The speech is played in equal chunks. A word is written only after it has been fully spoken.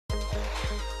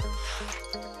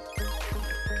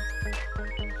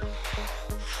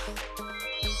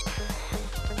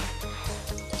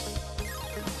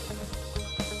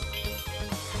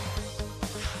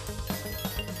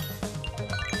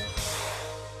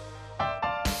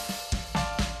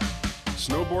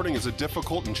Snowboarding is a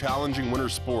difficult and challenging winter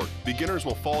sport. Beginners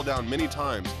will fall down many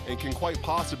times and can quite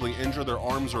possibly injure their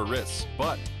arms or wrists.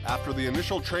 But after the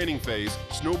initial training phase,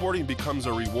 snowboarding becomes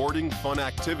a rewarding, fun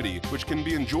activity which can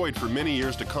be enjoyed for many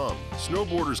years to come.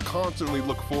 Snowboarders constantly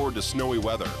look forward to snowy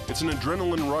weather. It's an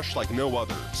adrenaline rush like no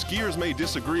other. Skiers may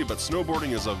disagree, but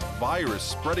snowboarding is a virus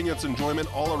spreading its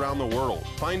enjoyment all around the world.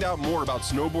 Find out more about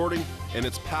snowboarding and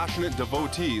its passionate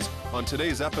devotees on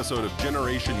today's episode of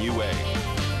Generation UA.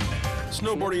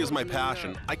 Snowboarding is my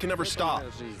passion. I can never stop.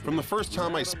 From the first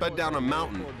time I sped down a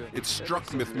mountain, it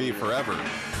struck with me forever.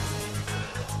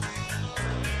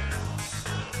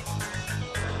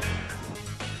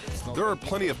 There are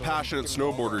plenty of passionate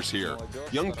snowboarders here.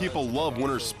 Young people love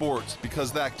winter sports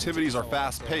because the activities are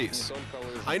fast-paced.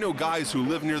 I know guys who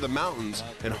live near the mountains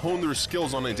and hone their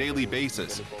skills on a daily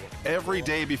basis. Every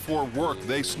day before work,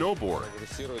 they snowboard.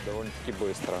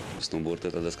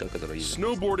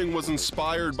 Snowboarding was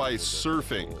inspired by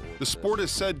surfing. The sport is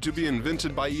said to be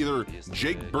invented by either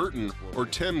Jake Burton or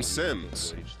Tim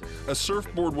Sims. A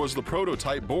surfboard was the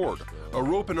prototype board. A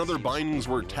rope and other bindings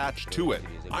were attached to it.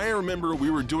 I remember we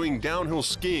were doing downhill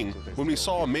skiing when we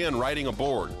saw a man riding a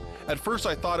board. At first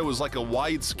I thought it was like a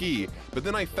wide ski, but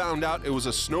then I found out it was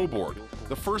a snowboard.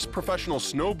 The first professional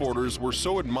snowboarders were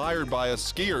so admired by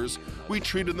us skiers, we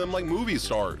treated them like movie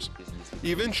stars.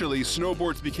 Eventually,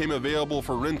 snowboards became available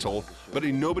for rental, but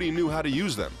nobody knew how to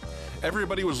use them.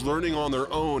 Everybody was learning on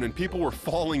their own and people were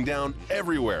falling down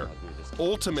everywhere.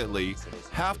 Ultimately,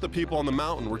 half the people on the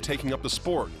mountain were taking up the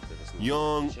sport.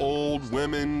 Young, old,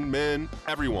 women, men,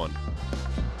 everyone.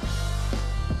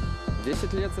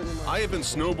 I have been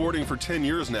snowboarding for 10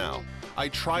 years now. I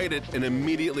tried it and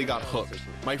immediately got hooked.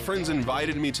 My friends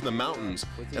invited me to the mountains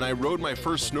and I rode my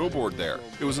first snowboard there.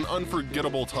 It was an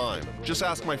unforgettable time. Just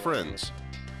ask my friends.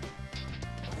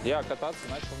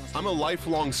 I'm a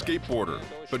lifelong skateboarder,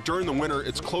 but during the winter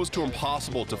it's close to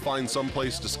impossible to find some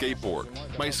place to skateboard.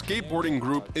 My skateboarding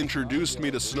group introduced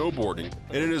me to snowboarding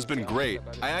and it has been great.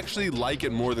 I actually like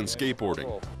it more than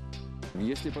skateboarding.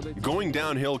 Going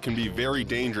downhill can be very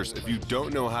dangerous if you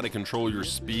don't know how to control your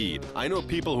speed. I know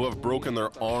people who have broken their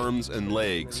arms and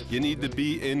legs. You need to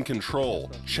be in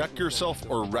control. Check yourself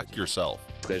or wreck yourself.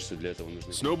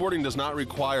 Snowboarding does not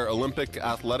require Olympic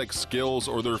athletic skills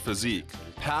or their physique.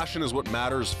 Passion is what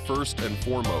matters first and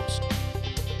foremost.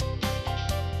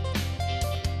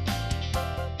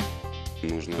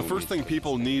 The first thing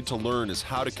people need to learn is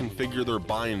how to configure their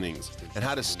bindings and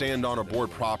how to stand on a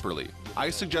board properly. I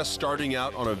suggest starting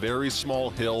out on a very small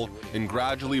hill and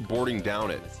gradually boarding down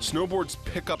it. Snowboards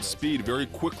pick up speed very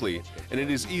quickly and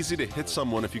it is easy to hit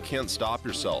someone if you can't stop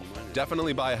yourself.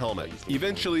 Definitely buy a helmet.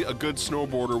 Eventually a good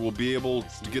snowboarder will be able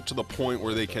to get to the point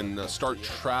where they can start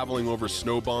traveling over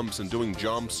snow bumps and doing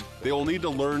jumps. They will need to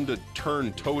learn to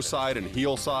turn toe side and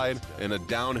heel side in a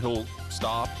downhill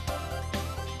stop.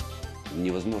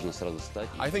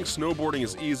 I think snowboarding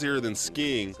is easier than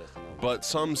skiing, but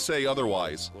some say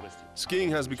otherwise. Skiing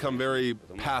has become very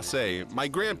passé. My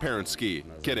grandparents ski.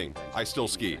 Kidding, I still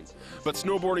ski. But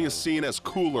snowboarding is seen as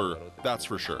cooler, that's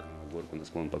for sure.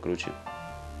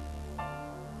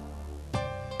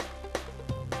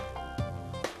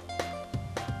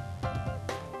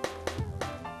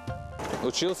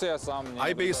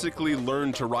 I basically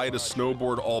learned to ride a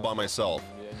snowboard all by myself.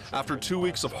 After 2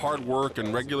 weeks of hard work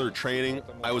and regular training,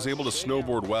 I was able to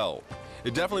snowboard well.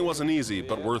 It definitely wasn't easy,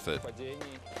 but worth it.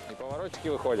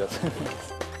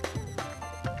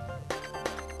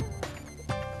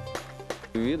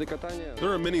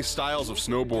 There are many styles of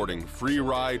snowboarding: free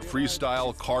ride,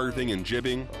 freestyle, carving, and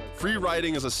jibbing. Free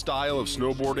riding is a style of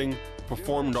snowboarding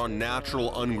performed on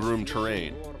natural, ungroomed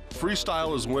terrain.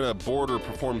 Freestyle is when a boarder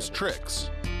performs tricks.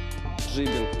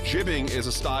 Jibbing is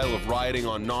a style of riding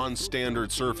on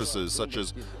non-standard surfaces such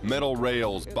as metal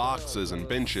rails, boxes, and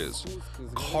benches.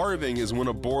 Carving is when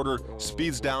a boarder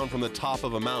speeds down from the top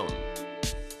of a mountain.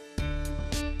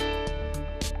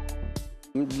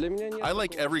 I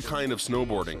like every kind of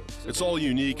snowboarding. It's all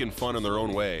unique and fun in their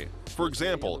own way. For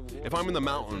example, if I'm in the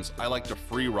mountains, I like to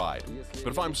free ride. But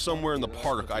if I'm somewhere in the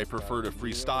park, I prefer to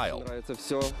freestyle.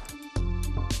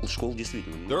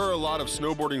 There are a lot of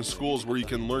snowboarding schools where you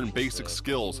can learn basic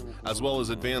skills as well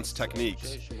as advanced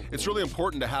techniques. It's really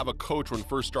important to have a coach when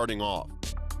first starting off.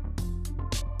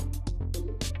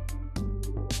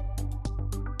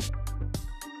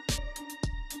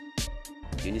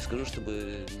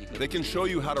 They can show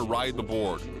you how to ride the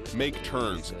board, make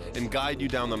turns, and guide you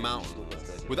down the mountain.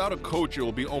 Without a coach, it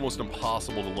will be almost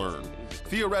impossible to learn.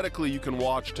 Theoretically, you can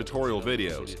watch tutorial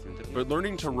videos, but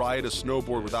learning to ride a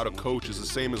snowboard without a coach is the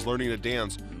same as learning to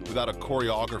dance without a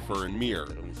choreographer and mirror.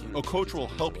 A coach will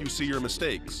help you see your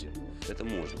mistakes. Это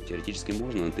можно, теоретически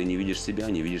можно, но ты не видишь себя,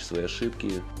 не видишь свои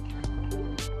ошибки.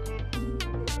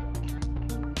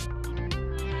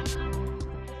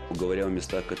 Говоря о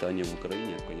местах катания в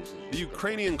Украине, конечно. The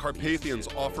Ukrainian Carpathians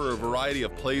offer a variety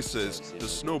of places to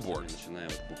snowboard. Начиная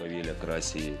от Буковеля,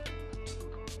 Красии,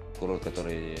 курорт,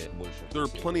 который больше. There are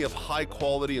plenty of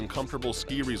high-quality and comfortable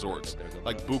ski resorts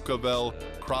like Bukovel,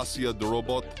 Krasia,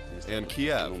 Dorobot, and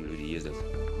Kiev. Люди ездят.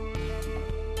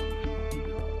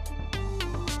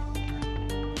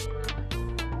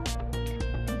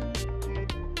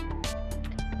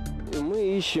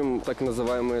 Мы ищем так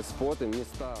называемые споты,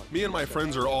 места. Me and my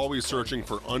friends are always searching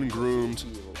for ungroomed,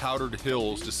 powdered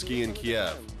hills to ski in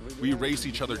Kiev. We race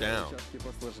each other down. Участки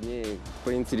посложнее,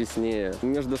 поинтереснее.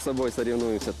 Между собой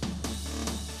соревнуемся.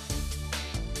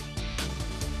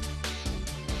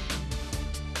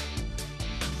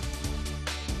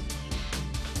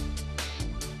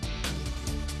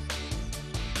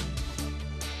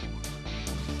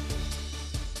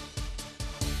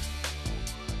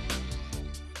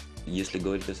 Если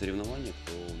говорить о соревнованиях,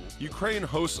 то у нас Ukraine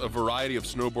hosts a variety of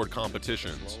snowboard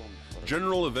competitions.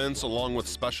 General events along with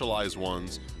specialized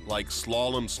ones like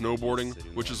slalom snowboarding,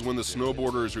 which is when the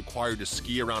snowboarder is required to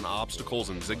ski around obstacles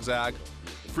and zigzag.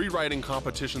 Freeriding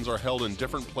competitions are held in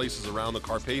different places around the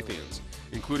Carpathians,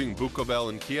 including Bukovel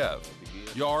and Kiev.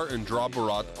 Yar and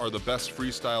Droborat are the best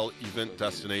freestyle event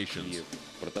destinations.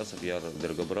 Протасов, Яр,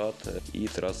 Драгобрат и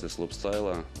трассы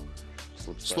слопстайла.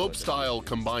 Slopestyle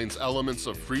combines elements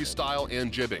of freestyle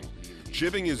and jibbing.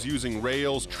 Jibbing is using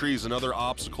rails, trees, and other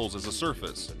obstacles as a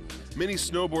surface. Many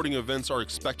snowboarding events are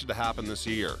expected to happen this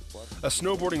year. A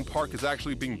snowboarding park is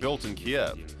actually being built in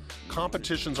Kiev.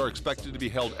 Competitions are expected to be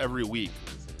held every week.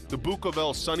 The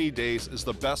Bukovel Sunny Days is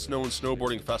the best-known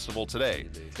snowboarding festival today.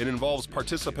 It involves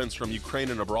participants from Ukraine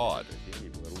and abroad.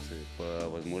 По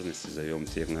возможности зовем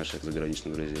всех наших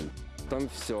заграничных друзей. Там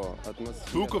все. Атмосфера.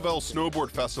 Bukovel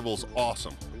Snowboard Festival is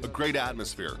awesome, a great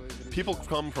atmosphere. People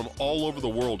come from all over the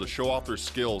world to show off their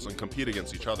skills and compete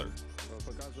against each other.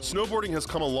 Snowboarding has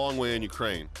come a long way in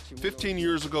Ukraine. 15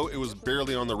 years ago, it was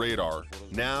barely on the radar.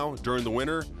 Now, during the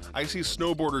winter, I see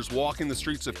snowboarders walking the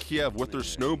streets of Kiev with their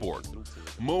snowboard.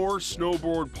 More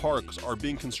snowboard parks are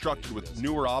being constructed with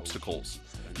newer obstacles.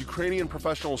 Ukrainian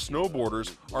professional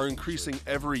snowboarders are increasing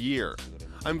every year.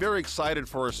 I'm very excited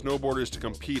for our snowboarders to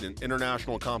compete in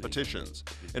international competitions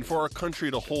and for our country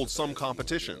to hold some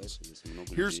competitions.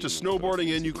 Here's to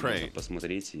snowboarding in Ukraine.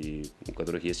 Посмотреть, и у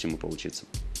которых есть чему поучиться.